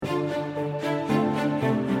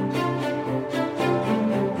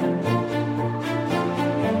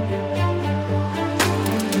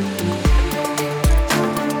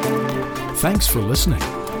Thanks for listening.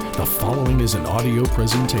 The following is an audio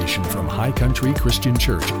presentation from High Country Christian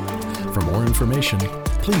Church. For more information,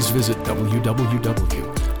 please visit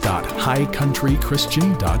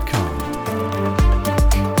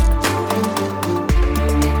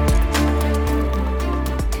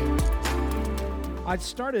I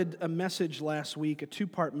started a message last week, a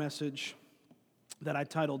two-part message that I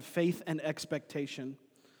titled Faith and Expectation.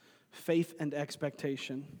 Faith and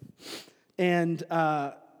Expectation. And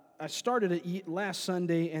I started it last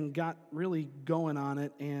Sunday and got really going on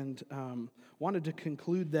it and wanted to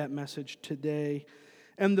conclude that message today.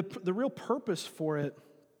 And the real purpose for it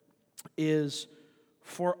is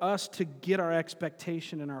for us to get our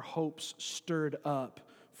expectation and our hopes stirred up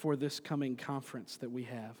for this coming conference that we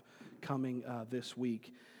have coming this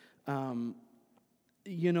week.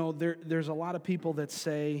 There's a lot of people that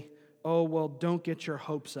say, oh, well, don't get your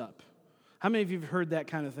hopes up. How many of you have heard that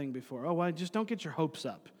kind of thing before? Oh, well, just don't get your hopes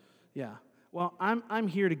up. Yeah. Well, I'm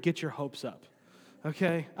here to get your hopes up.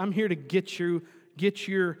 Okay? I'm here to get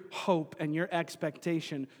your hope and your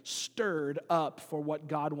expectation stirred up for what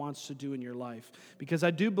God wants to do in your life. Because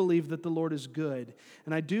I do believe that the Lord is good,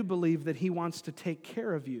 and I do believe that He wants to take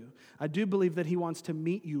care of you. I do believe that He wants to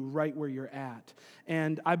meet you right where you're at.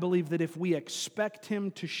 And I believe that if we expect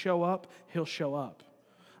Him to show up, He'll show up.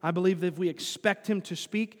 I believe that if we expect Him to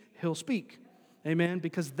speak, He'll speak. Amen?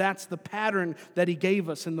 Because that's the pattern that He gave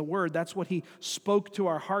us in the Word. That's what He spoke to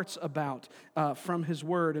our hearts about from His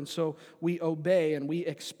Word. And so we obey and we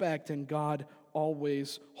expect, and God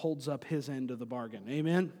always holds up His end of the bargain.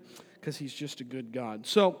 Amen? Because He's just a good God.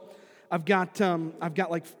 So I've got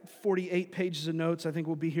like 48 pages of notes. I think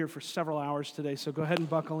we'll be here for several hours today. So go ahead and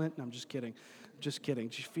buckle in. No, I'm just kidding. Just kidding.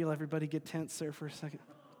 Did you feel everybody get tense there for a second?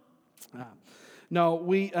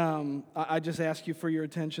 No, I just ask you for your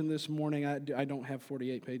attention this morning. I don't have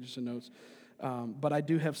 48 pages of notes, but I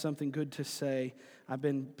do have something good to say. I've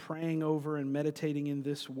been praying over and meditating in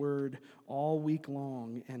this word all week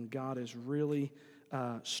long, and God has really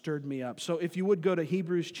stirred me up. So if you would go to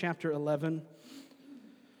Hebrews chapter 11,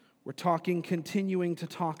 we're continuing to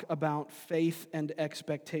talk about faith and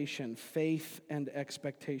expectation. Faith and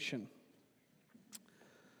expectation.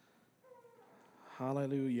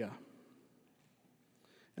 Hallelujah.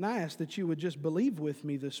 And I ask that you would just believe with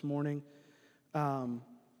me this morning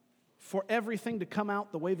for everything to come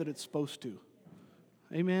out the way that it's supposed to.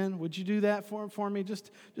 Amen? Would you do that for me? Just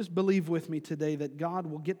believe with me today that God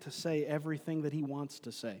will get to say everything that He wants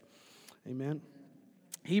to say. Amen?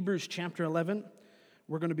 Hebrews chapter 11,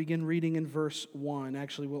 we're going to begin reading in verse 1.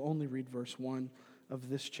 Actually, we'll only read verse 1 of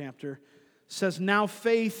this chapter. It says, "Now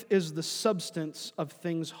faith is the substance of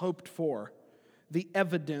things hoped for, the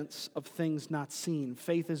evidence of things not seen."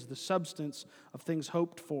 Faith is the substance of things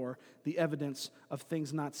hoped for, the evidence of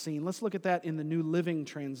things not seen. Let's look at that in the New Living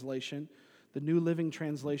Translation. The New Living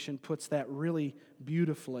Translation puts that really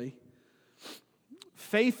beautifully.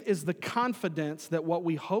 Faith is the confidence that what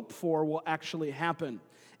we hope for will actually happen.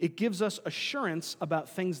 It gives us assurance about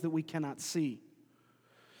things that we cannot see.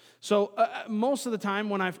 So most of the time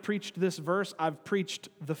when I've preached this verse, I've preached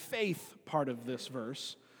the faith part of this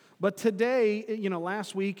verse. But today,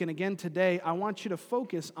 last week and again today, I want you to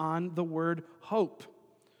focus on the word hope.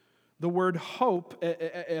 The word hope,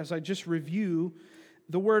 as I just review,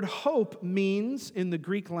 the word hope means, in the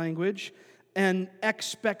Greek language, an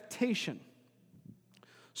expectation.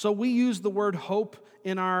 So we use the word hope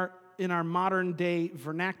in our modern day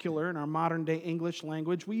vernacular, in our modern day English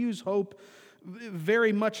language. We use hope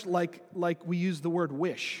very much like we use the word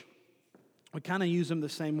wish. We kind of use them the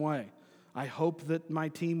same way. I hope that my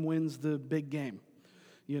team wins the big game.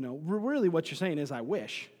 Really what you're saying is I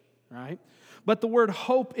wish, right? But the word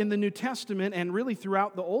hope in the New Testament, and really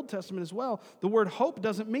throughout the Old Testament as well, the word hope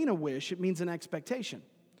doesn't mean a wish, it means an expectation.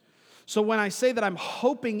 So when I say that I'm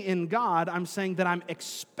hoping in God, I'm saying that I'm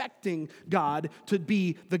expecting God to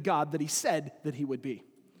be the God that He said that He would be.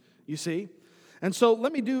 You see? And so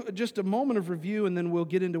let me do just a moment of review, and then we'll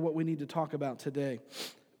get into what we need to talk about today.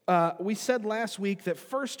 We said last week that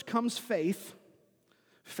first comes faith.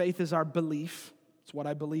 Faith is our belief. It's what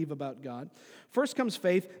I believe about God. First comes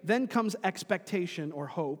faith, then comes expectation or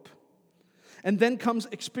hope, and then comes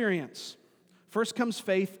experience. First comes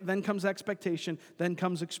faith, then comes expectation, then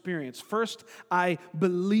comes experience. First, I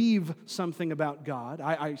believe something about God.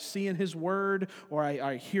 I see in His Word, or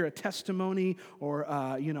I hear a testimony, or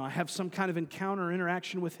I have some kind of encounter or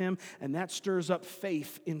interaction with Him, and that stirs up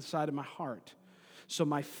faith inside of my heart. So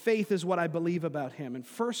my faith is what I believe about him. And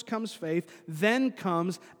first comes faith, then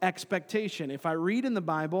comes expectation. If I read in the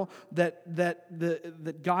Bible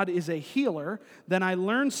that God is a healer, then I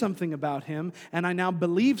learn something about him, and I now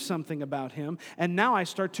believe something about him, and now I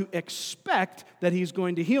start to expect that he's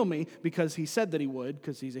going to heal me because he said that he would,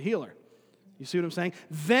 because he's a healer. You see what I'm saying?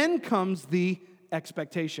 Then comes the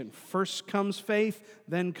expectation. First comes faith,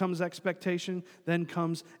 then comes expectation, then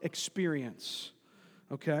comes experience.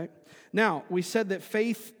 Okay? Now, we said that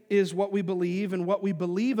faith is what we believe, and what we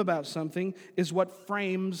believe about something is what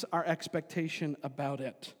frames our expectation about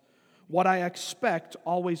it. What I expect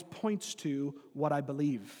always points to what I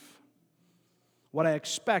believe. What I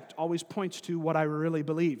expect always points to what I really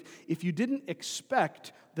believe. If you didn't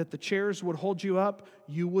expect that the chairs would hold you up,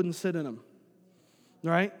 you wouldn't sit in them.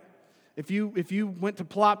 Right? If you went to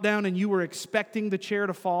plop down and you were expecting the chair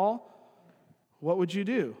to fall, what would you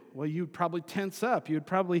do? Well, you'd probably tense up. You'd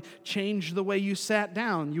probably change the way you sat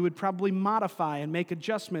down. You would probably modify and make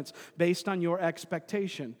adjustments based on your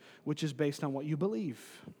expectation, which is based on what you believe.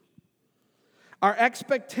 Our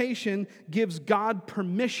expectation gives God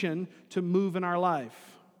permission to move in our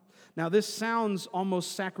life. Now, this sounds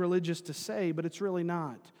almost sacrilegious to say, but it's really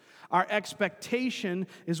not. Our expectation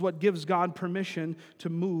is what gives God permission to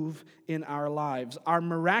move in our lives. Our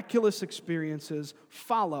miraculous experiences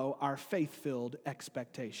follow our faith-filled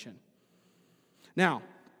expectation. Now,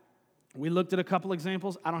 we looked at a couple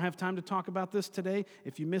examples. I don't have time to talk about this today.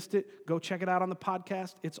 If you missed it, go check it out on the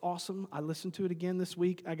podcast. It's awesome. I listened to it again this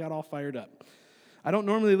week. I got all fired up. I don't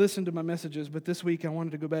normally listen to my messages, but this week I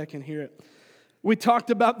wanted to go back and hear it. We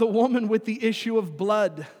talked about the woman with the issue of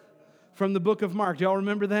blood from the book of Mark. Do y'all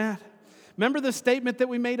remember that? Remember the statement that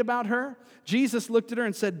we made about her? Jesus looked at her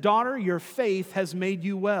and said, "Daughter, your faith has made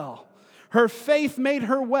you well." Her faith made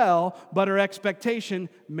her well, but her expectation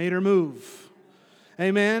made her move.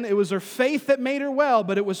 Amen. It was her faith that made her well,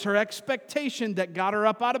 but it was her expectation that got her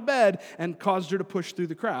up out of bed and caused her to push through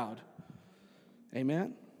the crowd.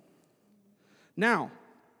 Amen. Now,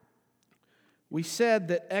 we said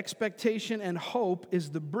that expectation and hope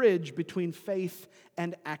is the bridge between faith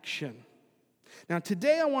and action. Now,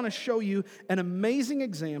 today I want to show you an amazing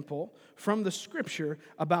example from the Scripture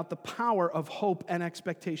about the power of hope and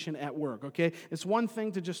expectation at work, okay? It's one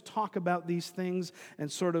thing to just talk about these things and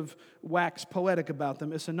sort of wax poetic about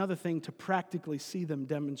them. It's another thing to practically see them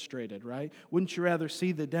demonstrated, right? Wouldn't you rather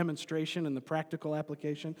see the demonstration and the practical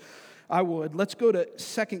application? I would. Let's go to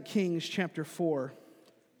 2 Kings chapter 4.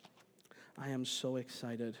 I am so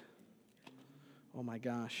excited. Oh my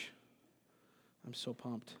gosh. I'm so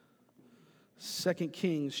pumped. 2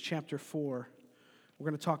 Kings chapter 4. We're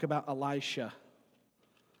going to talk about Elisha.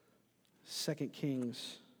 2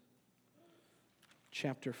 Kings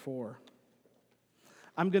chapter 4.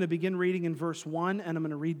 I'm going to begin reading in verse 1, and I'm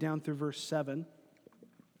going to read down through verse 7.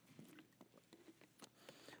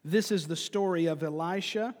 This is the story of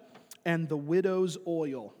Elisha and the widow's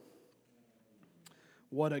oil.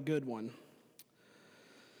 What a good one.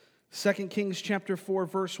 2 Kings chapter 4,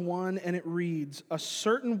 verse 1, and it reads, "A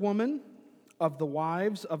certain woman of the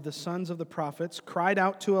wives of the sons of the prophets cried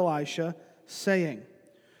out to Elisha, saying,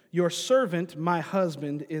 'Your servant, my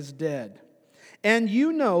husband, is dead. And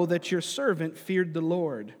you know that your servant feared the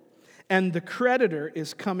Lord, and the creditor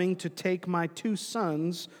is coming to take my 2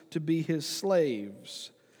 sons to be his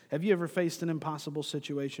slaves.'" Have you ever faced an impossible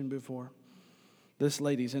situation before? This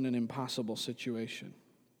lady's in an impossible situation.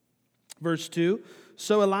 Verse 2,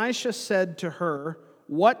 "So Elisha said to her,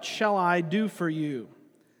 'What shall I do for you?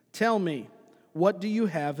 Tell me, what do you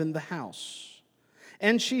have in the house?'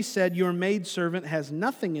 And she said, 'Your maidservant has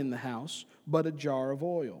nothing in the house but a jar of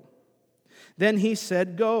oil.' Then he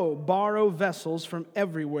said, 'Go, borrow vessels from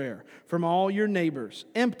everywhere, from all your neighbors,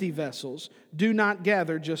 empty vessels. Do not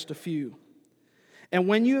gather just a few. And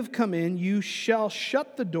when you have come in, you shall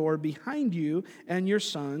shut the door behind you and your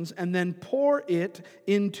sons, and then pour it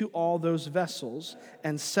into all those vessels,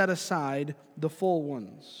 and set aside the full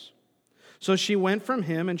ones.' So she went from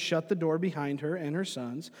him and shut the door behind her and her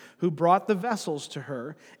sons, who brought the vessels to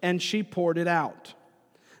her, and she poured it out.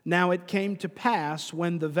 Now it came to pass,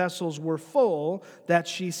 when the vessels were full, that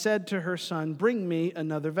she said to her son, 'Bring me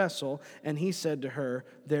another vessel.' And he said to her,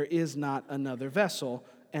 'There is not another vessel.'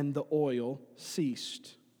 And the oil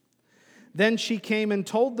ceased. Then she came and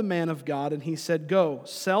told the man of God, and he said, 'Go,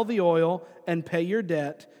 sell the oil and pay your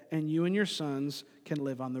debt, and you and your sons can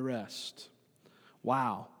live on the rest.'"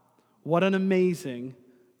 Wow. What an amazing,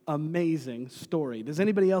 amazing story. Does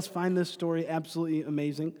anybody else find this story absolutely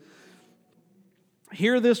amazing?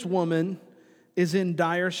 Here this woman is in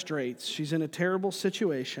dire straits. She's in a terrible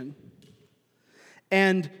situation.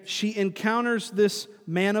 And she encounters this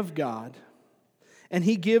man of God. And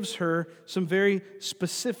he gives her some very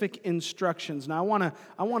specific instructions. Now,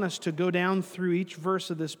 I want us to go down through each verse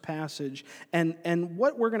of this passage, and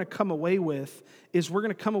what we're going to come away with is we're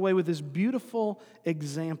going to come away with this beautiful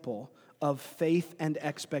example of faith and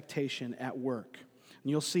expectation at work. And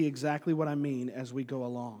you'll see exactly what I mean as we go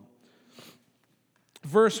along.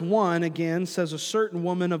 Verse 1 again says, a certain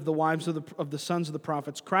woman of the wives of the sons of the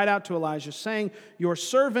prophets cried out to Elijah, saying, your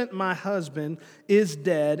servant, my husband, is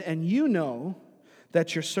dead, and you know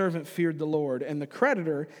that your servant feared the Lord, and the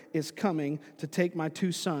creditor is coming to take my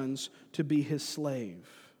 2 sons to be his slave.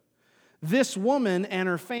 This woman and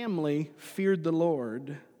her family feared the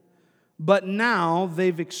Lord, but now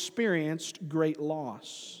they've experienced great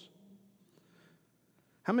loss.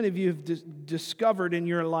 How many of you have discovered in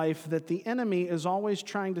your life that the enemy is always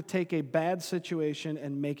trying to take a bad situation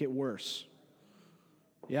and make it worse?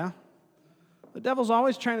 Yeah? The devil's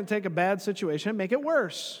always trying to take a bad situation and make it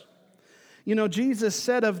worse. You know, Jesus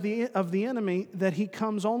said of the enemy that he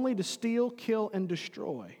comes only to steal, kill, and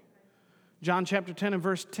destroy. John chapter 10 and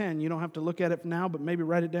verse 10, you don't have to look at it now, but maybe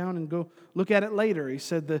write it down and go look at it later. He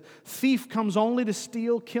said, the thief comes only to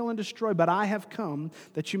steal, kill, and destroy, but I have come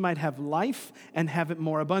that you might have life and have it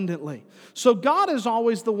more abundantly. So God is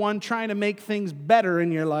always the one trying to make things better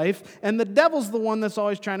in your life, and the devil's the one that's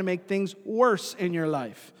always trying to make things worse in your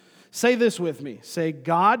life. Say this with me. Say,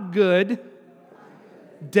 God good,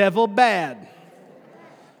 devil bad.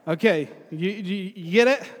 Okay, you get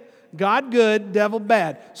it? God good, devil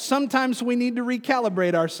bad. Sometimes we need to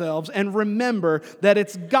recalibrate ourselves and remember that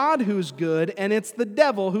it's God who's good and it's the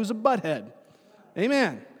devil who's a butthead.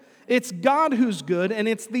 Amen. It's God who's good and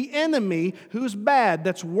it's the enemy who's bad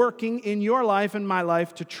that's working in your life and my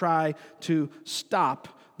life to try to stop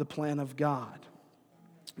the plan of God.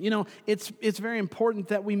 You know, it's very important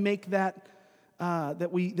that we make that, that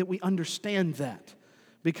we understand that.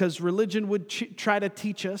 Because religion would try to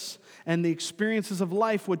teach us, and the experiences of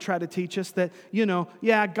life would try to teach us that, you know,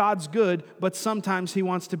 yeah, God's good, but sometimes he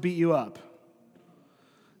wants to beat you up.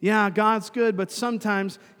 Yeah, God's good, but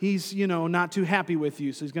sometimes he's, you know, not too happy with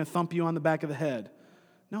you, so he's going to thump you on the back of the head.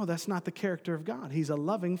 No, that's not the character of God. He's a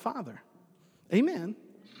loving Father. Amen.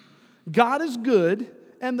 God is good,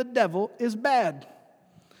 and the devil is bad.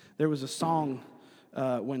 There was a song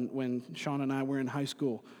when Sean and I were in high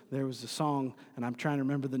school. There was a song, and I'm trying to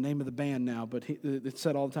remember the name of the band now, but it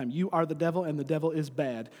said all the time, you are the devil and the devil is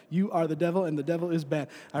bad. You are the devil and the devil is bad.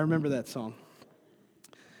 I remember that song.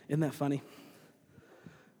 Isn't that funny?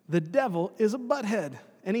 The devil is a butthead,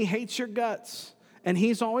 and he hates your guts. And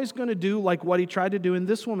he's always going to do like what he tried to do in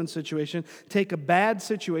this woman's situation, take a bad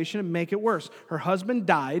situation and make it worse. Her husband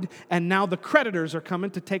died, and now the creditors are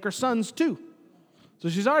coming to take her sons too. So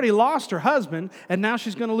she's already lost her husband, and now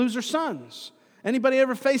she's going to lose her sons. Anybody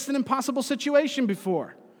ever faced an impossible situation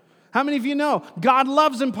before? How many of you know God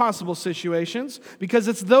loves impossible situations because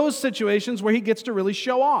it's those situations where he gets to really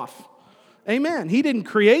show off? Amen. He didn't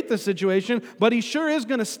create the situation, but he sure is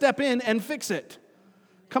going to step in and fix it.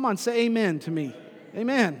 Come on, say amen to me.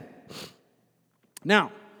 Amen.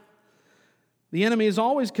 Now, the enemy is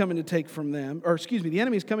always coming to take from them, the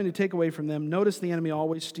enemy is coming to take away from them. Notice the enemy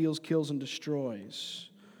always steals, kills, and destroys.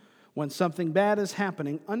 When something bad is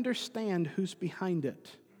happening, understand who's behind it.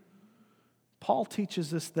 Paul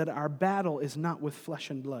teaches us that our battle is not with flesh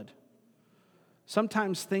and blood.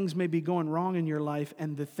 Sometimes things may be going wrong in your life,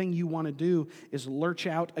 and the thing you want to do is lurch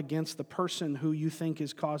out against the person who you think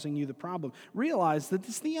is causing you the problem. Realize that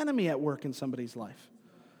it's the enemy at work in somebody's life.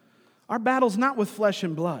 Our battle's not with flesh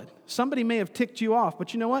and blood. Somebody may have ticked you off,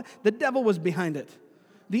 but you know what? The devil was behind it.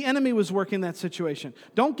 The enemy was working that situation.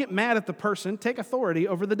 Don't get mad at the person. Take authority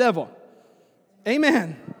over the devil.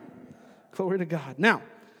 Amen. Glory to God. Now,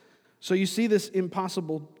 so you see this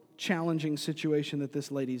impossible, challenging situation that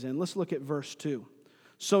this lady's in. Let's look at verse 2.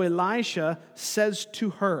 So Elisha says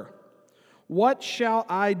to her, "What shall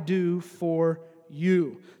I do for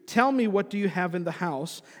you? Tell me, what do you have in the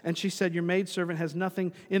house?" And she said, "Your maidservant has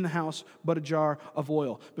nothing in the house but a jar of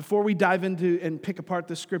oil." Before we dive into and pick apart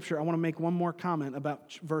this scripture, I want to make one more comment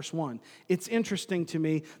about verse 1. It's interesting to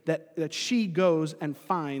me that she goes and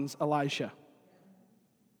finds Elisha.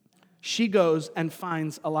 She goes and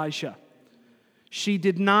finds Elisha. She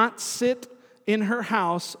did not sit in her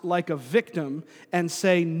house like a victim and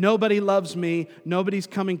say, "Nobody loves me, nobody's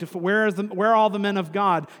coming to, where are all the men of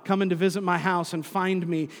God coming to visit my house and find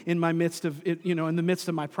me in my midst of it, in the midst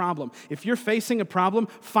of my problem?" If you're facing a problem,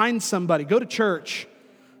 find somebody, go to church.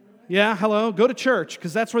 Yeah, hello? Go to church,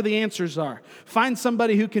 because that's where the answers are. Find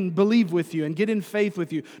somebody who can believe with you and get in faith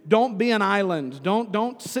with you. Don't be an island.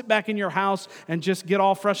 Don't sit back in your house and just get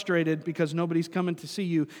all frustrated because nobody's coming to see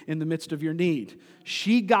you in the midst of your need.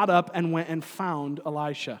 She got up and went and found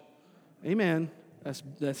Elisha. Amen. That's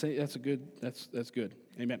good.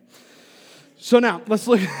 Amen. So now, let's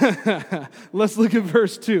look at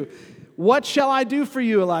verse 2. What shall I do for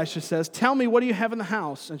you, Elisha says. Tell me, what do you have in the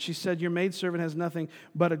house? And she said, your maidservant has nothing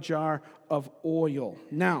but a jar of oil.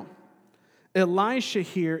 Now, Elisha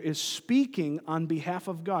here is speaking on behalf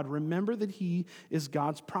of God. Remember that he is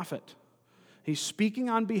God's prophet. He's speaking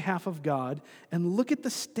on behalf of God. And look at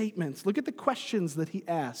the statements. Look at the questions that he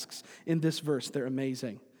asks in this verse. They're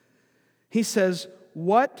amazing. He says,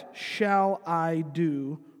 what shall I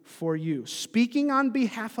do for you? Speaking on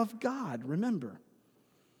behalf of God, remember.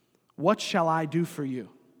 What shall I do for you?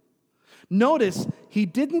 Notice, he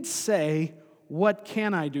didn't say, what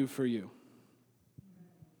can I do for you?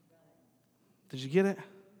 Did you get it?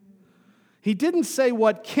 He didn't say,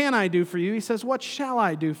 what can I do for you? He says, what shall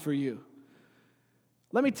I do for you?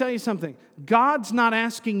 Let me tell you something. God's not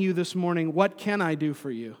asking you this morning, what can I do for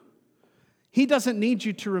you? He doesn't need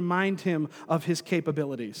you to remind him of his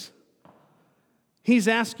capabilities. He's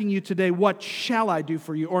asking you today, what shall I do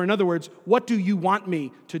for you? Or in other words, what do you want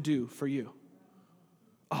me to do for you?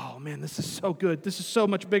 Oh man, this is so good. This is so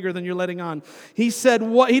much bigger than you're letting on. He said,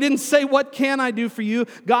 he didn't say, what can I do for you?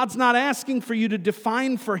 God's not asking for you to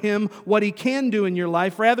define for him what he can do in your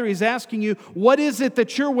life. Rather, he's asking you, what is it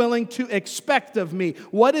that you're willing to expect of me?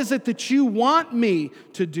 What is it that you want me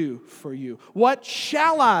to do for you? What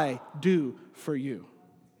shall I do for you?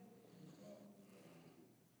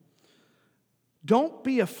 Don't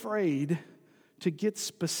be afraid to get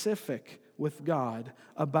specific with God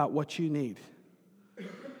about what you need.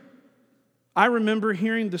 I remember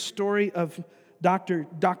hearing the story of Dr.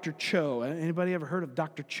 Cho. Anybody ever heard of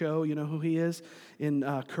Dr. Cho? You know who he is in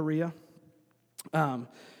Korea?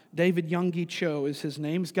 David Youngie Cho is his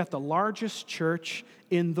name. He's got the largest church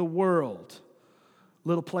in the world.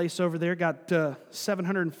 Little place over there, got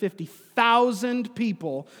 750,000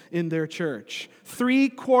 people in their church.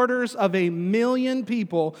 750,000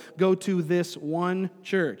 people go to this one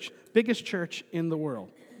church. Biggest church in the world.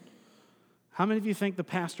 How many of you think the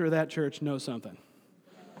pastor of that church knows something?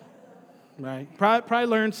 Right? Probably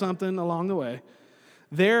learned something along the way.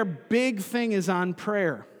 Their big thing is on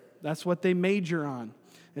prayer. That's what they major on.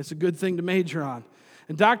 It's a good thing to major on.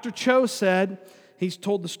 And Dr. Cho said, he's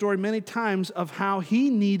told the story many times of how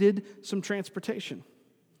he needed some transportation.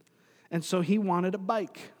 And so he wanted a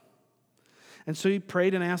bike. And so he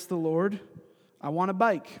prayed and asked the Lord, I want a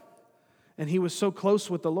bike. And he was so close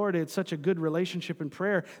with the Lord, he had such a good relationship in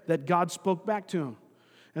prayer that God spoke back to him.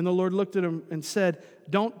 And the Lord looked at him and said,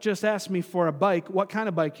 don't just ask me for a bike. What kind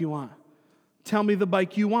of bike you want? Tell me the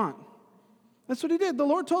bike you want. That's what he did. The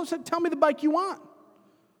Lord told him, said, tell me the bike you want.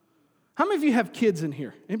 How many of you have kids in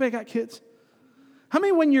here? Anybody got kids? How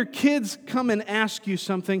many, when your kids come and ask you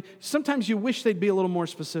something, sometimes you wish they'd be a little more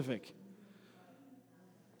specific?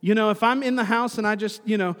 You know, if I'm in the house and I just,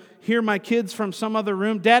 hear my kids from some other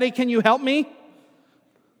room, Daddy, can you help me?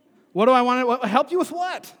 What do I want to help you with?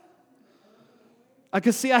 What? I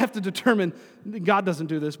have to determine, God doesn't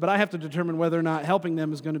do this, but I have to determine whether or not helping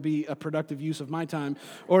them is going to be a productive use of my time,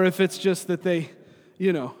 or if it's just that they,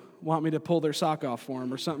 want me to pull their sock off for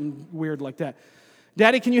them or something weird like that.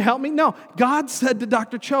 Daddy, can you help me? No. God said to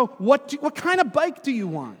Dr. Cho, what kind of bike do you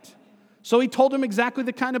want? So he told him exactly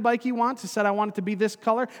the kind of bike he wants. He said, I want it to be this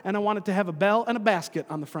color, and I want it to have a bell and a basket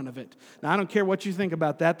on the front of it. Now, I don't care what you think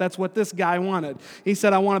about that. That's what this guy wanted. He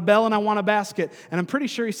said, I want a bell and I want a basket. And I'm pretty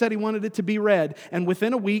sure he said he wanted it to be red. And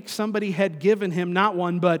within a week, somebody had given him not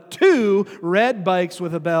one, but 2 red bikes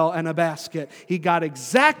with a bell and a basket. He got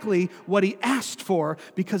exactly what he asked for,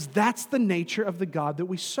 because that's the nature of the God that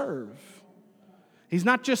we serve. He's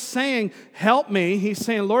not just saying, help me. He's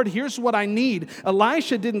saying, Lord, here's what I need.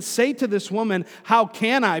 Elisha didn't say to this woman, how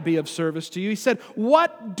can I be of service to you? He said,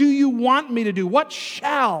 what do you want me to do? What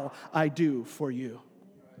shall I do for you?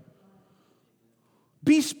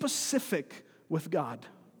 Be specific with God.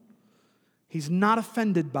 He's not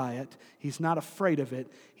offended by it. He's not afraid of it.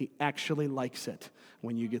 He actually likes it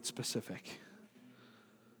when you get specific.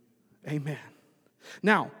 Amen.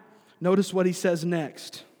 Now, notice what he says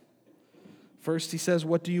next. First, he says,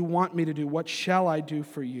 what do you want me to do? What shall I do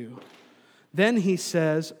for you? Then he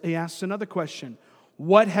asks another question.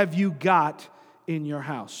 What have you got in your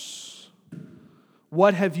house?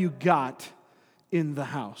 What have you got in the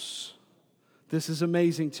house? This is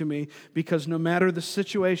amazing to me because no matter the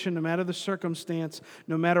situation, no matter the circumstance,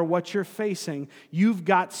 no matter what you're facing, you've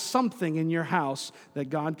got something in your house that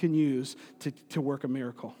God can use to work a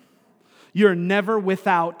miracle. You're never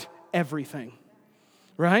without everything,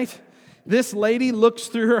 right? This lady looks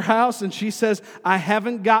through her house and she says, I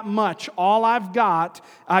haven't got much. All I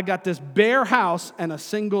got this bare house and a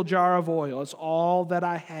single jar of oil. It's all that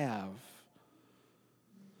I have.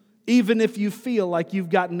 Even if you feel like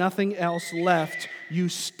you've got nothing else left, you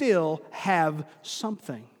still have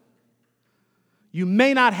something. You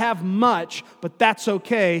may not have much, but that's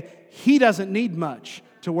okay. He doesn't need much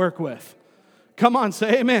to work with. Come on,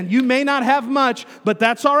 say amen. You may not have much, but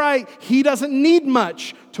that's all right. He doesn't need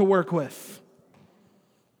much to work with.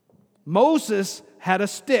 Moses had a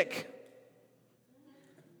stick.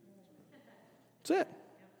 That's it.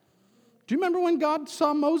 Do you remember when God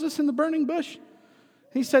saw Moses in the burning bush?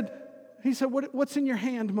 He said, what's in your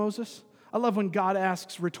hand, Moses? I love when God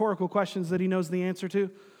asks rhetorical questions that he knows the answer to.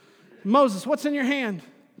 Moses, what's in your hand?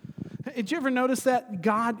 Did you ever notice that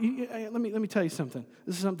God, let me tell you something.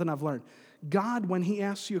 This is something I've learned. God, when he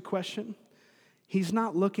asks you a question, he's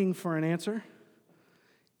not looking for an answer.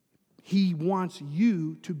 He wants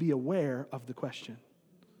you to be aware of the question.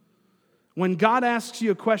 When God asks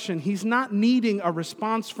you a question, he's not needing a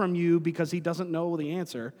response from you because he doesn't know the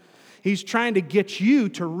answer. He's trying to get you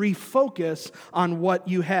to refocus on what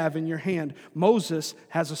you have in your hand. Moses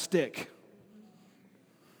has a stick.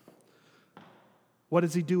 What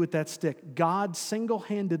does he do with that stick? God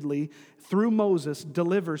single-handedly, through Moses,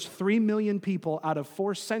 delivers 3 million people out of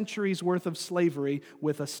 4 centuries worth of slavery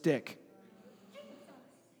with a stick.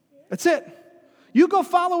 That's it. You go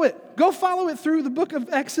follow it. Go follow it through the book of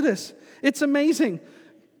Exodus. It's amazing.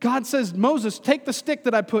 God says, Moses, take the stick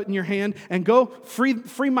that I put in your hand and go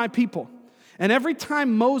free my people. And every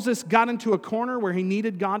time Moses got into a corner where he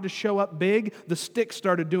needed God to show up big, the stick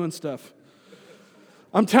started doing stuff.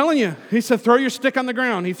 I'm telling you, he said, throw your stick on the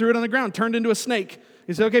ground. He threw it on the ground, turned into a snake.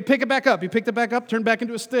 He said, okay, pick it back up. He picked it back up, turned back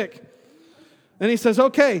into a stick. Then he says,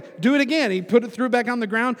 okay, do it again. He threw it back on the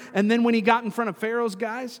ground. And then when he got in front of Pharaoh's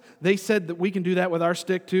guys, they said that we can do that with our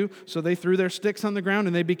stick too. So they threw their sticks on the ground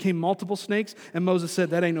and they became multiple snakes. And Moses said,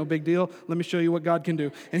 that ain't no big deal. Let me show you what God can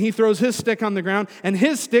do. And he throws his stick on the ground and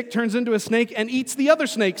his stick turns into a snake and eats the other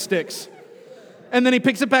snake sticks. And then he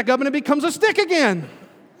picks it back up and it becomes a stick again.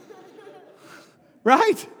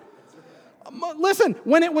 Right? Listen,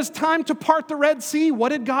 when it was time to part the Red Sea, what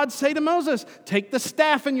did God say to Moses? Take the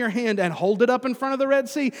staff in your hand and hold it up in front of the Red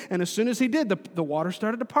Sea. And as soon as he did, the water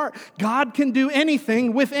started to part. God can do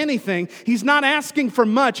anything with anything. He's not asking for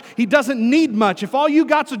much. He doesn't need much. If all you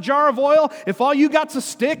got's a jar of oil, if all you got's a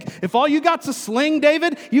stick, if all you got's a sling,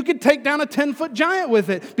 David, you could take down a 10-foot giant with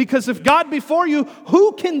it. Because if God be for you,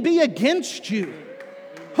 who can be against you?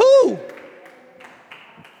 Who?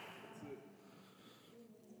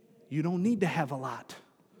 You don't need to have a lot.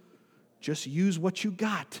 Just use what you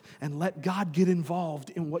got and let God get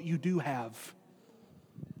involved in what you do have.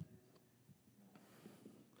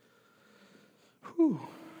 Whew.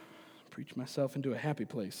 Preach myself into a happy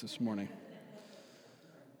place this morning.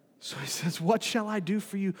 So he says, what shall I do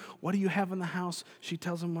for you? What do you have in the house? She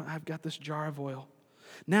tells him, I've got this jar of oil.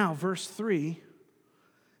 Now, verse 3,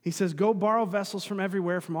 he says, go borrow vessels from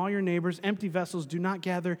everywhere, from all your neighbors. Empty vessels, do not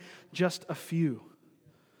gather just a few.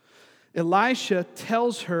 Elisha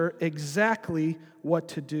tells her exactly what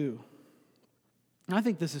to do. And I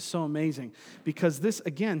think this is so amazing because this,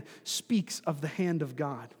 again, speaks of the hand of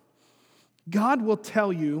God. God will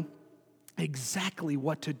tell you exactly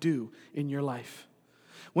what to do in your life.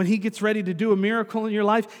 When he gets ready to do a miracle in your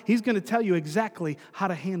life, he's going to tell you exactly how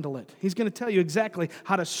to handle it. He's going to tell you exactly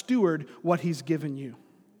how to steward what he's given you.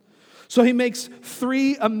 So he makes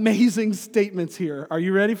 3 amazing statements here. Are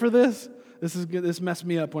you ready for this? This is good. This messed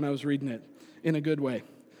me up when I was reading it in a good way.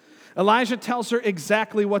 Elijah tells her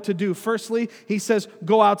exactly what to do. Firstly, he says,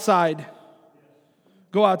 go outside.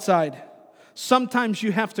 Go outside. Sometimes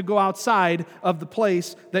you have to go outside of the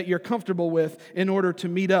place that you're comfortable with in order to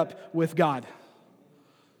meet up with God.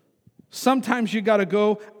 Sometimes you got to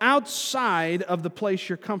go outside of the place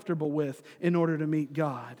you're comfortable with in order to meet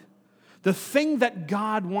God. The thing that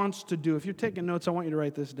God wants to do, if you're taking notes, I want you to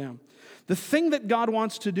write this down. The thing that God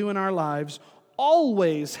wants to do in our lives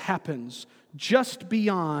always happens just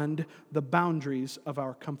beyond the boundaries of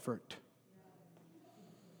our comfort.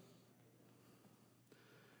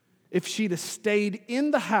 If she'd have stayed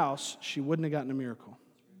in the house, she wouldn't have gotten a miracle.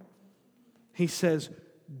 He says,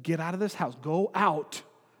 get out of this house. Go out.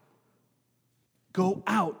 Go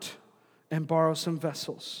out and borrow some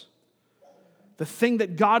vessels. The thing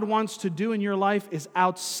that God wants to do in your life is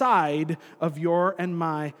outside of your and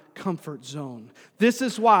my comfort zone. This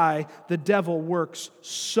is why the devil works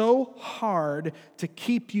so hard to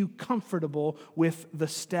keep you comfortable with the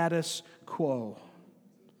status quo.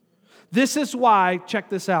 This is why, check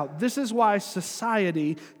this out, this is why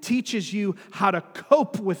society teaches you how to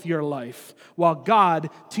cope with your life, while God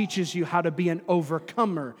teaches you how to be an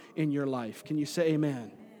overcomer in your life. Can you say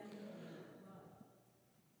amen?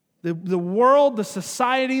 The world, the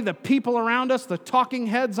society, the people around us, the talking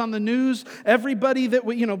heads on the news, everybody that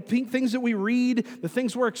we, things that we read, the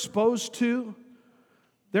things we're exposed to,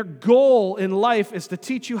 their goal in life is to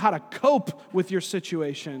teach you how to cope with your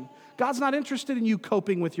situation. God's not interested in you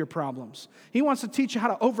coping with your problems. He wants to teach you how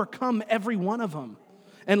to overcome every one of them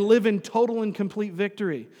and live in total and complete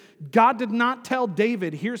victory. God did not tell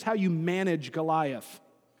David, here's how you manage Goliath.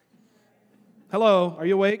 Hello, are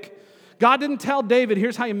you awake? God didn't tell David,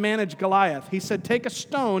 here's how you manage Goliath. He said, take a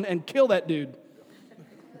stone and kill that dude.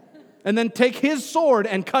 And then take his sword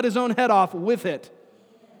and cut his own head off with it.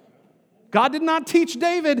 God did not teach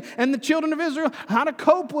David and the children of Israel how to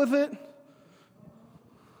cope with it.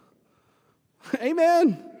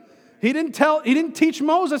 Amen. He didn't teach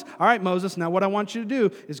Moses, all right, Moses, now what I want you to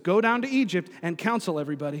do is go down to Egypt and counsel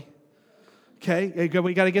everybody. Okay,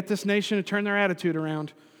 we got to get this nation to turn their attitude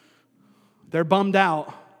around. They're bummed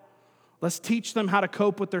out. Let's teach them how to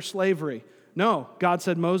cope with their slavery. No, God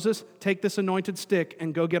said, Moses, take this anointed stick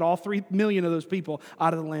and go get all 3 million of those people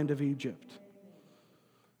out of the land of Egypt.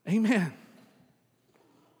 Amen.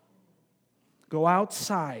 Go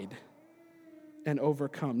outside and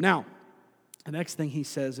overcome. Now, the next thing he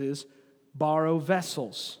says is, borrow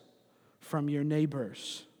vessels from your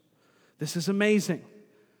neighbors. This is amazing.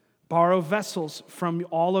 Borrow vessels from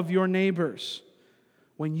all of your neighbors.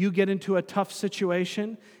 When you get into a tough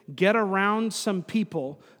situation, get around some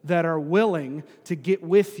people that are willing to get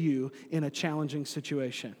with you in a challenging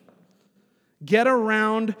situation. Get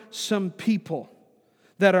around some people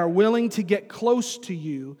that are willing to get close to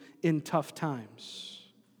you in tough times.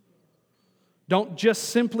 Don't just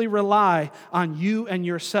simply rely on you and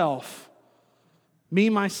yourself.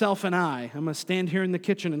 Me, myself, and I. I'm going to stand here in the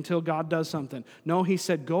kitchen until God does something. No, he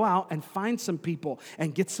said, go out and find some people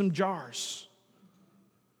and get some jars.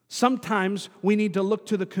 Sometimes we need to look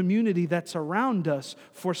to the community that's around us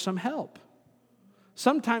for some help.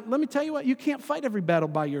 Sometimes, let me tell you what, you can't fight every battle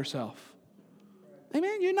by yourself.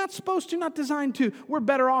 Amen? You're not supposed to, not designed to. We're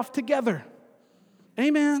better off together.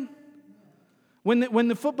 Amen? When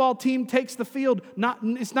the football team takes the field,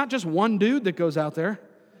 it's not just one dude that goes out there.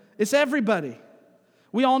 It's everybody.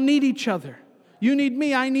 We all need each other. You need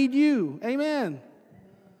me, I need you. Amen?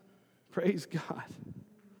 Praise God.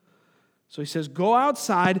 So he says, go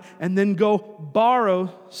outside and then go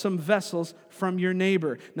borrow some vessels from your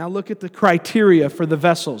neighbor. Now look at the criteria for the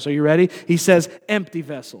vessels. Are you ready? He says, empty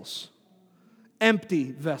vessels.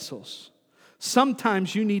 Empty vessels.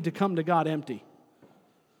 Sometimes you need to come to God empty.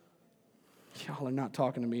 Y'all are not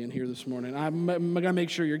talking to me in here this morning. I'm going to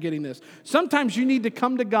make sure you're getting this. Sometimes you need to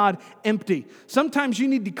come to God empty. Sometimes you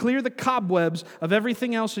need to clear the cobwebs of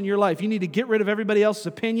everything else in your life. You need to get rid of everybody else's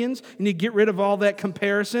opinions. You need to get rid of all that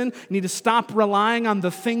comparison. You need to stop relying on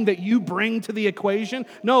the thing that you bring to the equation.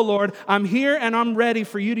 No, Lord, I'm here and I'm ready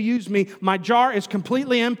for you to use me. My jar is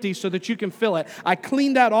completely empty so that you can fill it. I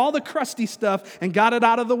cleaned out all the crusty stuff and got it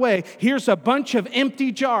out of the way. Here's a bunch of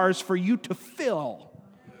empty jars for you to fill.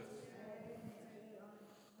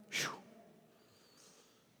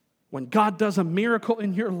 When God does a miracle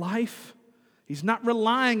in your life, He's not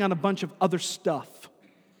relying on a bunch of other stuff.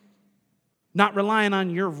 Not relying on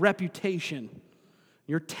your reputation,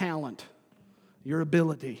 your talent, your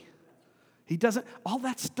ability. He doesn't, all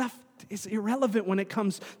that stuff is irrelevant when it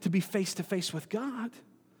comes to be face to face with God.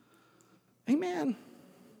 Amen.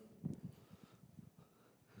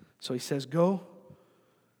 So he says, go,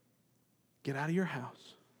 get out of your house.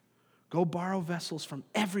 Go borrow vessels from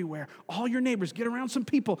everywhere. All your neighbors, get around some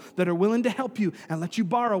people that are willing to help you and let you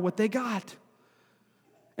borrow what they got.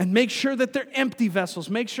 And make sure that they're empty vessels.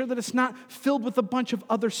 Make sure that it's not filled with a bunch of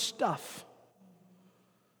other stuff.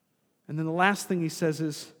 And then the last thing he says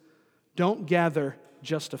is, don't gather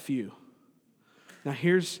just a few. Now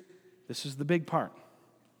this is the big part.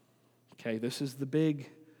 Okay, this is the big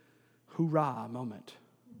hoorah moment.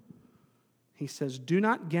 He says, do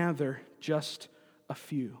not gather just a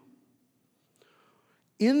few.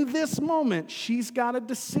 In this moment, she's got a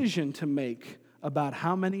decision to make about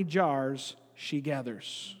how many jars she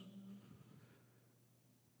gathers.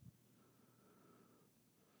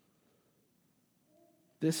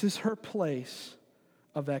 This is her place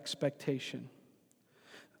of expectation.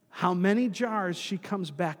 How many jars she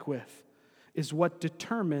comes back with is what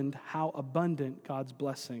determined how abundant God's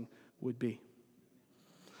blessing would be.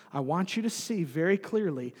 I want you to see very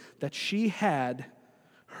clearly that she had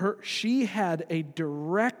a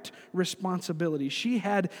direct responsibility. She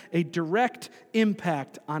had a direct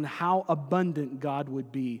impact on how abundant God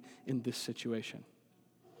would be in this situation.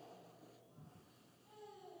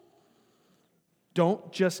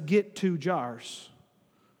 Don't just get 2 jars.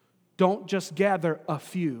 Don't just gather a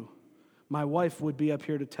few. My wife would be up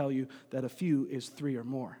here to tell you that a few is 3 or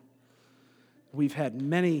more. We've had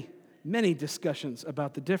many discussions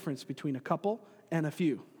about the difference between a couple and a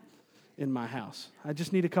few in my house. I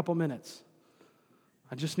just need a couple minutes.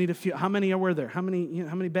 I just need a few. How many were there? How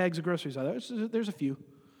many bags of groceries are there? There's a few.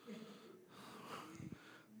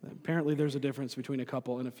 Apparently there's a difference between a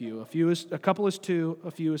couple and a few. A couple is 2,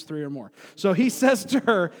 a few is 3 or more. So he says to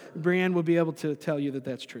her, Brianne will be able to tell you that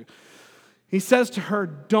that's true. He says to her,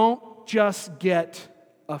 don't just get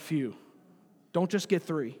a few. Don't just get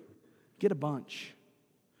 3. Get a bunch.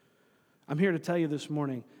 I'm here to tell you this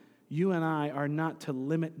morning, you and I are not to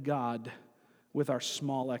limit God with our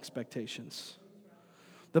small expectations.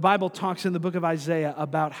 The Bible talks in the book of Isaiah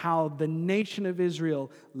about how the nation of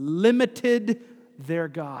Israel limited their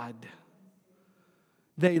God.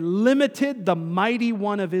 They limited the mighty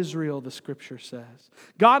one of Israel, the scripture says.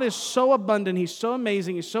 God is so abundant, He's so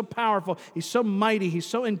amazing, He's so powerful, He's so mighty, He's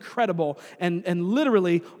so incredible, and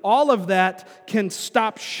literally all of that can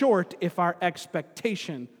stop short if our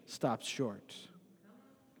expectation stops short.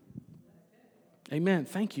 Amen.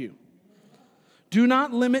 Thank you. Do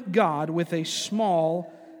not limit God with a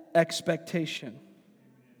small expectation.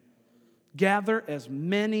 Gather as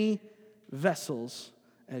many vessels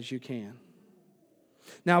as you can.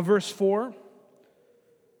 Now, verse 4.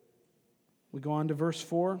 We go on to verse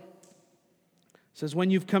 4. It says, when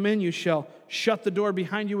you've come in, you shall shut the door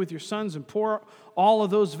behind you with your sons and pour all of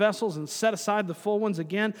those vessels and set aside the full ones.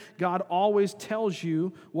 Again, God always tells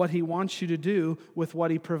you what He wants you to do with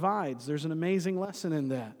what He provides. There's an amazing lesson in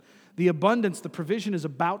that. The abundance, the provision is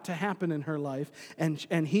about to happen in her life,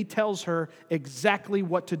 and He tells her exactly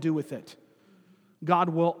what to do with it. God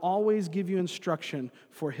will always give you instruction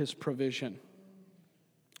for His provision.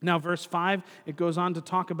 Now, verse 5, it goes on to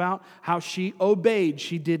talk about how she obeyed.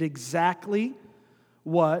 She did exactly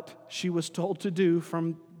what she was told to do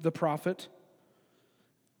from the prophet.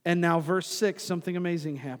 And now, verse 6, something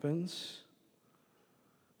amazing happens.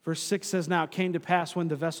 Verse 6 says, now it came to pass when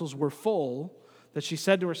the vessels were full, that she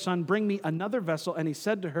said to her son, bring me another vessel. And he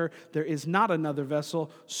said to her, there is not another vessel.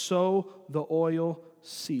 So the oil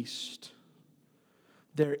ceased.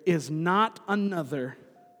 There is not another,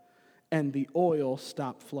 and the oil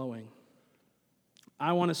stopped flowing.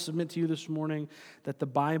 I want to submit to you this morning that the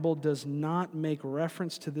Bible does not make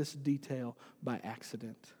reference to this detail by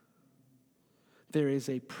accident. There is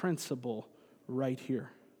a principle right here.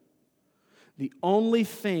 The only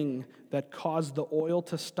thing that caused the oil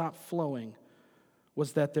to stop flowing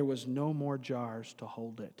was that there was no more jars to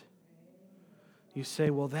hold it. You say,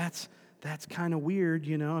 well, that's kind of weird,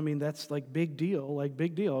 you know. I mean, that's like big deal.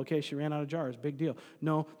 Okay, she ran out of jars, big deal.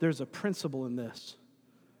 No, there's a principle in this.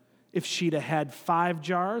 If she'd have had 5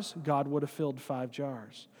 jars, God would have filled 5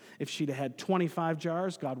 jars. If she'd have had 25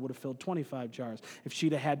 jars, God would have filled 25 jars. If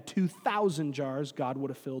she'd have had 2,000 jars, God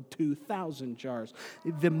would have filled 2,000 jars.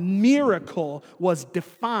 The miracle was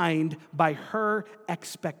defined by her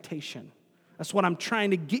expectation. That's what I'm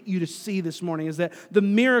trying to get you to see this morning, is that the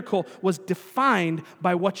miracle was defined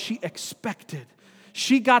by what she expected.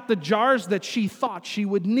 She got the jars that she thought she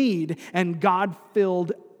would need, and God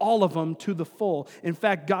filled all of them to the full. In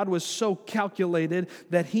fact, God was so calculated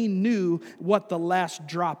that He knew what the last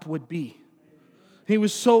drop would be. He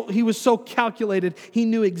was so calculated, He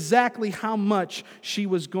knew exactly how much she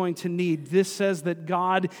was going to need. This says that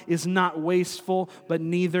God is not wasteful, but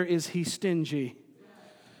neither is He stingy.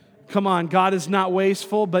 Come on, God is not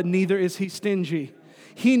wasteful, but neither is He stingy.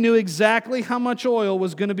 He knew exactly how much oil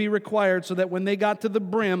was going to be required so that when they got to the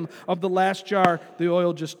brim of the last jar, the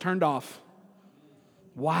oil just turned off.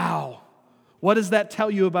 Wow. What does that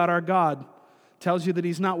tell you about our God? It tells you that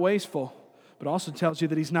He's not wasteful, but also tells you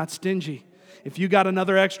that He's not stingy. If you got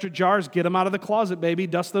another extra jars, get them out of the closet, baby.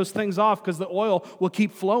 Dust those things off, because the oil will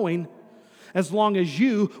keep flowing. As long as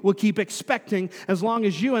you will keep expecting, as long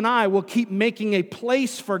as you and I will keep making a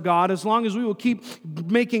place for God, as long as we will keep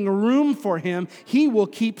making room for Him, He will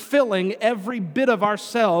keep filling every bit of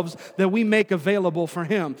ourselves that we make available for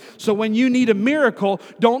Him. So when you need a miracle,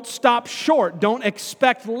 don't stop short. Don't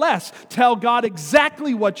expect less. Tell God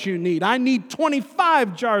exactly what you need. I need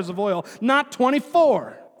 25 jars of oil, not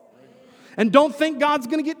 24. And don't think God's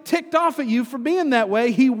going to get ticked off at you for being that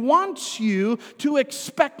way. He wants you to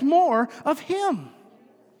expect more of Him.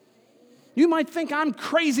 You might think I'm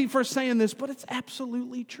crazy for saying this, but it's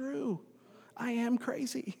absolutely true. I am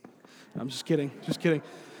crazy. I'm just kidding.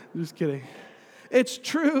 It's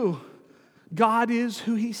true. God is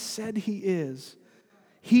who He said He is.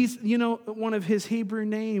 One of His Hebrew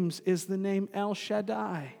names is the name El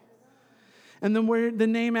Shaddai. And then where the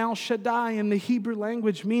name El Shaddai in the Hebrew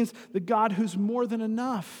language means the God who's more than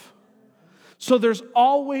enough. So there's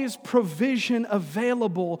always provision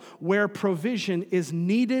available where provision is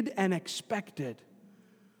needed and expected.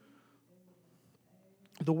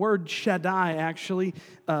 The word Shaddai actually,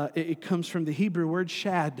 it comes from the Hebrew word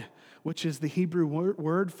shad, which is the Hebrew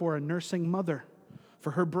word for a nursing mother,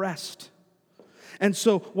 for her breast. And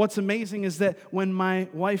so what's amazing is that when my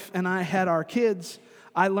wife and I had our kids,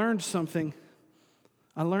 I learned something.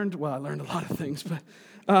 I learned a lot of things, but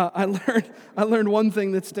I learned one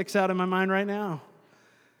thing that sticks out in my mind right now.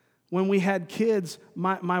 When we had kids,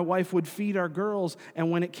 my wife would feed our girls,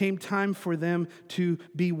 and when it came time for them to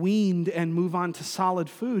be weaned and move on to solid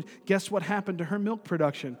food, guess what happened to her milk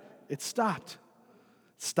production? It stopped.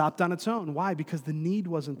 It stopped on its own. Why? Because the need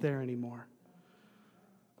wasn't there anymore.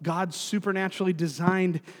 God supernaturally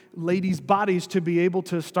designed ladies' bodies to be able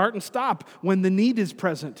to start and stop when the need is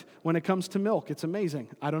present when it comes to milk. It's amazing.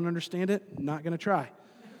 I don't understand it. Not going to try.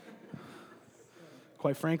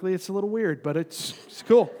 Quite frankly, it's a little weird, but it's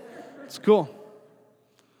cool. It's cool.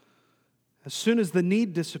 As soon as the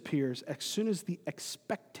need disappears, as soon as the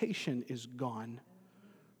expectation is gone,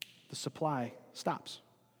 the supply stops.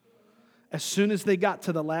 As soon as they got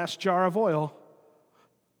to the last jar of oil,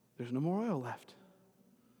 there's no more oil left.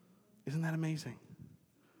 Isn't that amazing?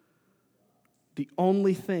 The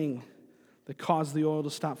only thing that caused the oil to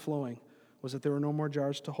stop flowing was that there were no more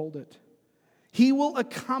jars to hold it. He will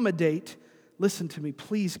accommodate, listen to me,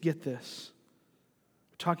 please get this.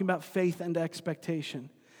 We're talking about faith and expectation.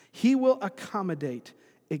 He will accommodate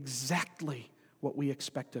exactly what we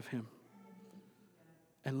expect of Him.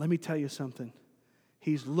 And let me tell you something.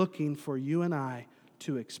 He's looking for you and I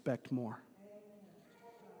to expect more.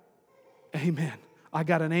 Amen. I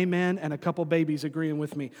got an amen and a couple babies agreeing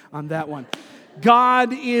with me on that one.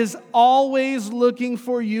 God is always looking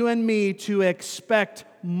for you and me to expect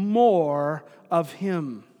more of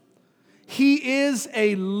Him. He is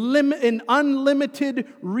an unlimited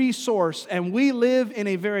resource, and we live in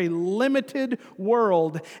a very limited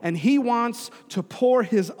world, and He wants to pour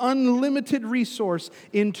His unlimited resource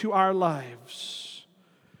into our lives.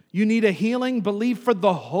 You need a healing? Believe for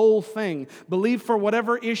the whole thing. Believe for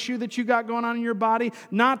whatever issue that you got going on in your body,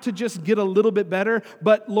 not to just get a little bit better,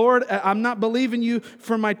 but Lord, I'm not believing you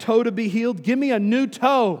for my toe to be healed. Give me a new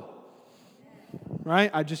toe.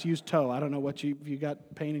 Right? I just used toe. I don't know what you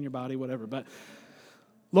got pain in your body, whatever. But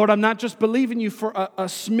Lord, I'm not just believing you for a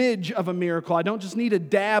smidge of a miracle. I don't just need a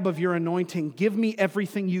dab of your anointing. Give me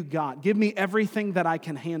everything you got. Give me everything that I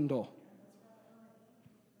can handle.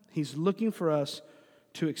 He's looking for us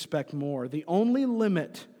to expect more. The only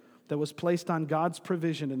limit that was placed on God's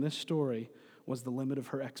provision in this story was the limit of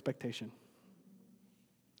her expectation.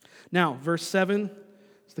 Now, verse 7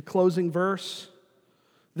 is the closing verse.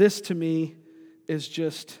 This, to me, is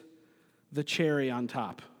just the cherry on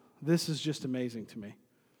top. This is just amazing to me.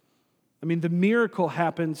 I mean, the miracle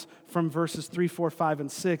happens from verses 3, 4, 5,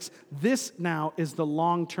 and 6. This now is the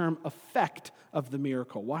long-term effect of the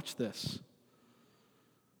miracle. Watch this.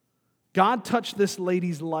 God touched this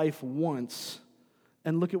lady's life once,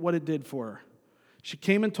 and look at what it did for her. She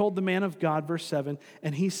came and told the man of God, verse 7,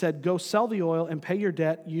 and he said, "Go sell the oil and pay your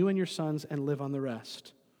debt, you and your sons, and live on the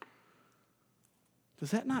rest."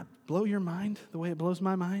 Does that not blow your mind the way it blows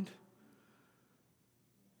my mind?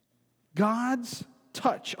 God's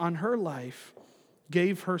touch on her life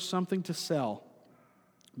gave her something to sell,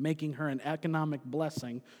 making her an economic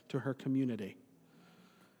blessing to her community.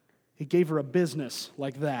 He gave her a business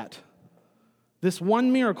like that. This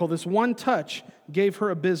one miracle, this one touch gave her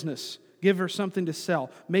a business, gave her something to sell,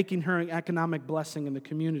 making her an economic blessing in the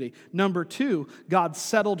community. Number 2, God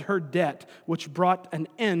settled her debt, which brought an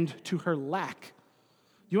end to her lack.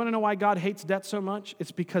 You want to know why God hates debt so much?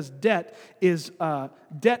 It's because debt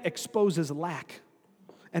exposes lack,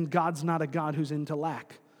 and God's not a God who's into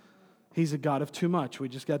lack. He's a God of too much. We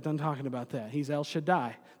just got done talking about that. He's El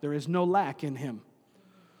Shaddai. There is no lack in Him.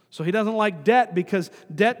 So He doesn't like debt because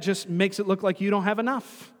debt just makes it look like you don't have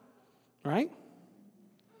enough, right?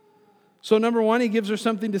 So number 1, He gives her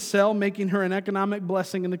something to sell, making her an economic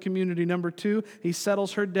blessing in the community. Number 2, He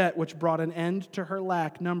settles her debt, which brought an end to her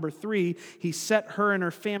lack. Number 3, He set her and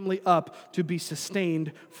her family up to be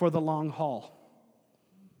sustained for the long haul.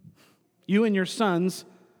 You and your sons,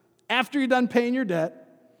 after you're done paying your debt,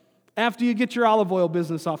 after you get your olive oil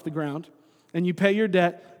business off the ground, and you pay your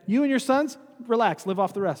debt, you and your sons, relax, live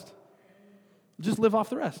off the rest. Just live off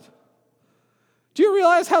the rest. Do you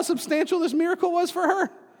realize how substantial this miracle was for her?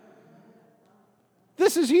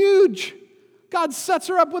 This is huge. God sets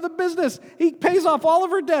her up with a business. He pays off all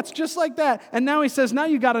of her debts just like that. And now he says, now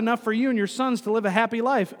you got enough for you and your sons to live a happy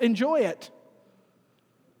life. Enjoy it.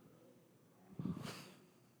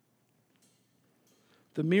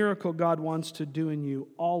 The miracle God wants to do in you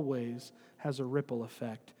always has a ripple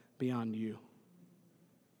effect beyond you.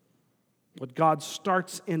 What God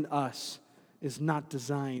starts in us is not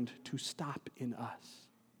designed to stop in us.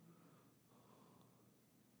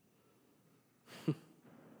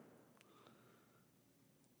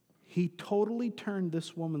 He totally turned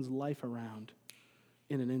this woman's life around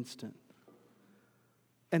in an instant.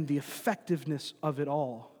 And the effectiveness of it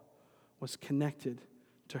all was connected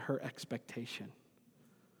to her expectation.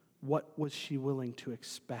 What was she willing to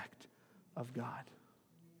expect of God?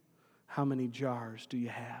 How many jars do you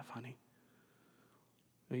have, honey?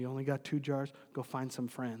 You only got 2 jars? Go find some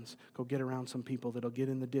friends. Go get around some people that'll get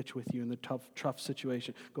in the ditch with you in the tough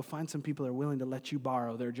situation. Go find some people that are willing to let you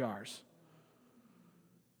borrow their jars.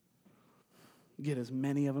 Get as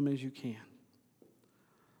many of them as you can.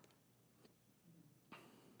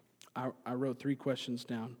 I wrote 3 questions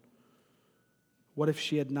down. What if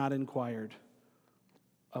she had not inquired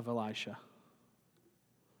of Elisha?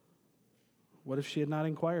 What if she had not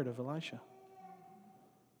inquired of Elisha?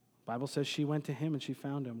 The Bible says she went to him and she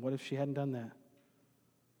found him. What if she hadn't done that?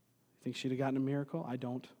 Think she'd have gotten a miracle? I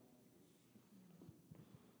don't.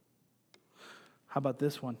 How about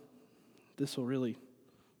this one? This will really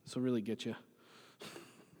get you.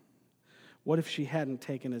 What if she hadn't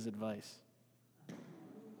taken his advice?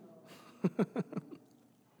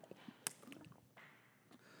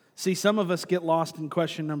 See, some of us get lost in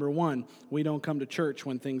question number 1. We don't come to church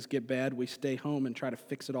when things get bad. We stay home and try to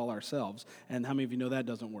fix it all ourselves. And how many of you know that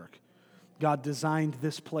doesn't work? God designed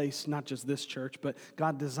this place, not just this church, but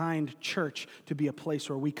God designed church to be a place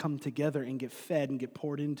where we come together and get fed and get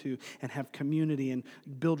poured into and have community and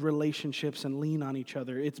build relationships and lean on each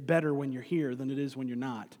other. It's better when you're here than it is when you're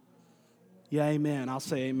not. Yeah, amen. I'll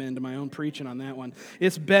say amen to my own preaching on that one.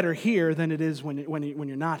 It's better here than it is when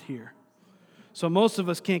you're not here. So most of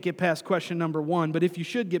us can't get past question number 1, but if you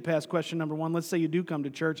should get past question number 1, let's say you do come to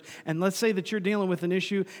church, and let's say that you're dealing with an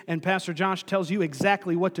issue, and Pastor Josh tells you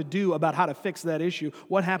exactly what to do about how to fix that issue.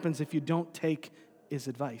 What happens if you don't take his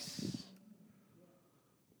advice?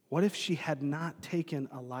 What if she had not taken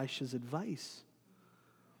Elisha's advice?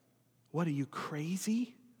 What, are you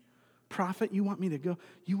crazy? Prophet, you want me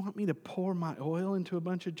to pour my oil into a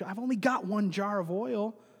bunch of jars? I've only got 1 jar of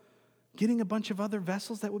oil. Getting a bunch of other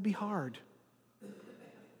vessels, that would be hard.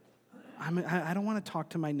 I don't want to talk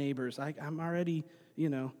to my neighbors. I'm already,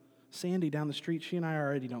 Sandy down the street, she and I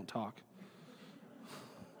already don't talk.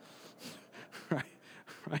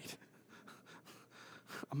 Right.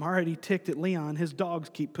 I'm already ticked at Leon. His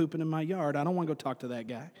dogs keep pooping in my yard. I don't want to go talk to that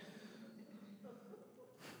guy.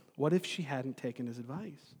 What if she hadn't taken his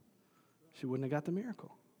advice? She wouldn't have got the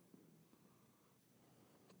miracle.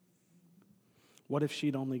 What if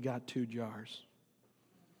she'd only got 2 jars?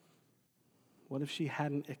 What if she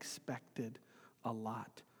hadn't expected a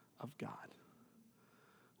lot of God?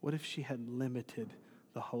 What if she had limited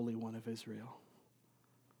the Holy One of Israel?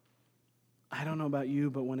 I don't know about you,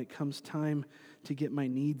 but when it comes time to get my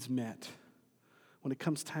needs met, when it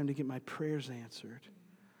comes time to get my prayers answered,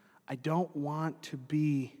 I don't want it to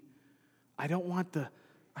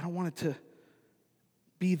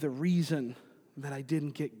be the reason that I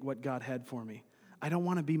didn't get what God had for me. I don't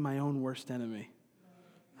want to be my own worst enemy,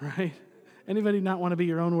 right? Anybody not want to be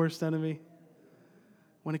your own worst enemy?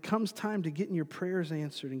 When it comes time to getting your prayers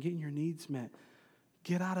answered and getting your needs met,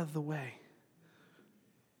 get out of the way.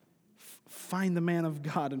 Find the man of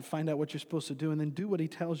God and find out what you're supposed to do, and then do what he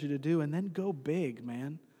tells you to do, and then go big,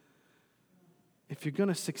 man. If you're going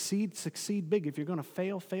to succeed, succeed big. If you're going to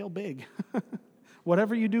fail, fail big.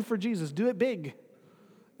 Whatever you do for Jesus, do it big.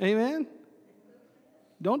 Amen?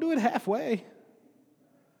 Don't do it halfway.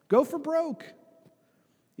 Go for broke.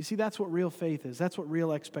 You see, that's what real faith is. That's what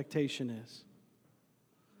real expectation is.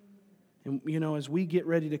 And, as we get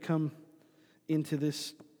ready to come into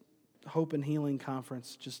this Hope and Healing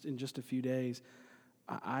Conference in just a few days,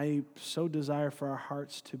 I so desire for our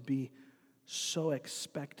hearts to be so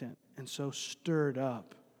expectant and so stirred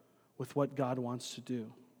up with what God wants to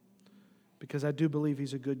do. Because I do believe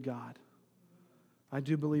he's a good God. I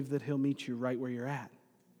do believe that he'll meet you right where you're at.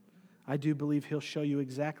 I do believe he'll show you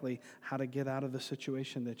exactly how to get out of the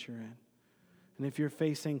situation that you're in. And if you're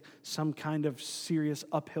facing some kind of serious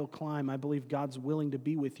uphill climb, I believe God's willing to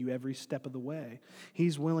be with you every step of the way.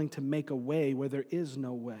 He's willing to make a way where there is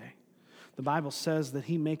no way. The Bible says that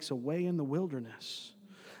He makes a way in the wilderness.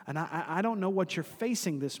 And I don't know what you're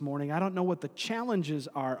facing this morning. I don't know what the challenges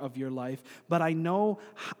are of your life, but I know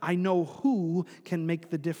who can make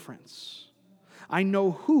the difference. I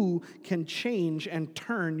know who can change and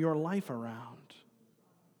turn your life around.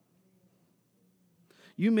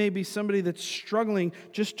 You may be somebody that's struggling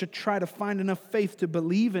just to try to find enough faith to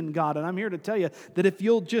believe in God. And I'm here to tell you that if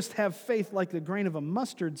you'll just have faith like the grain of a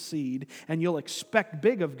mustard seed and you'll expect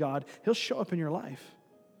big of God, He'll show up in your life.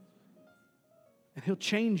 And He'll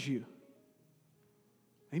change you.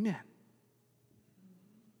 Amen.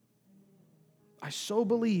 I so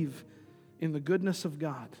believe in the goodness of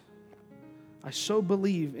God. I so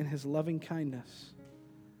believe in His loving kindness.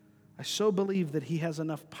 I so believe that He has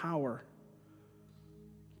enough power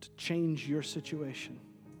to change your situation.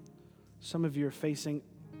 Some of you are facing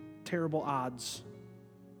terrible odds.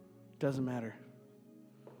 Doesn't matter.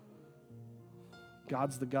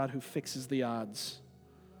 God's the God who fixes the odds.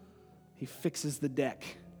 He fixes the deck.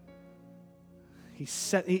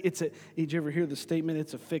 Did you ever hear the statement,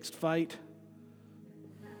 it's a fixed fight?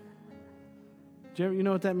 You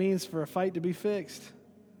know what that means for a fight to be fixed?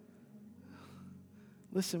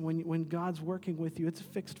 Listen, when God's working with you, it's a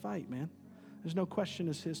fixed fight, man. There's no question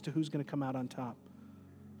as to who's going to come out on top.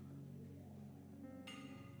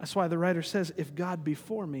 That's why the writer says, if God be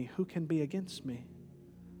for me, who can be against me?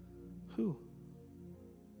 Who?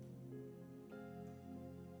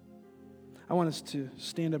 I want us to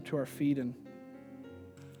stand up to our feet and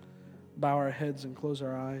bow our heads and close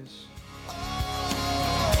our eyes.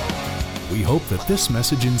 We hope that this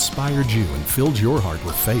message inspired you and filled your heart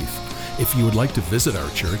with faith. If you would like to visit our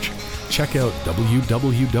church, check out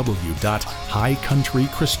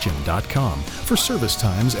www.highcountrychristian.com for service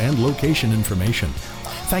times and location information.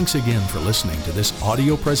 Thanks again for listening to this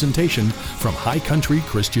audio presentation from High Country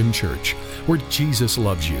Christian Church, where Jesus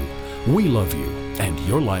loves you, we love you, and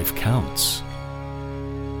your life counts.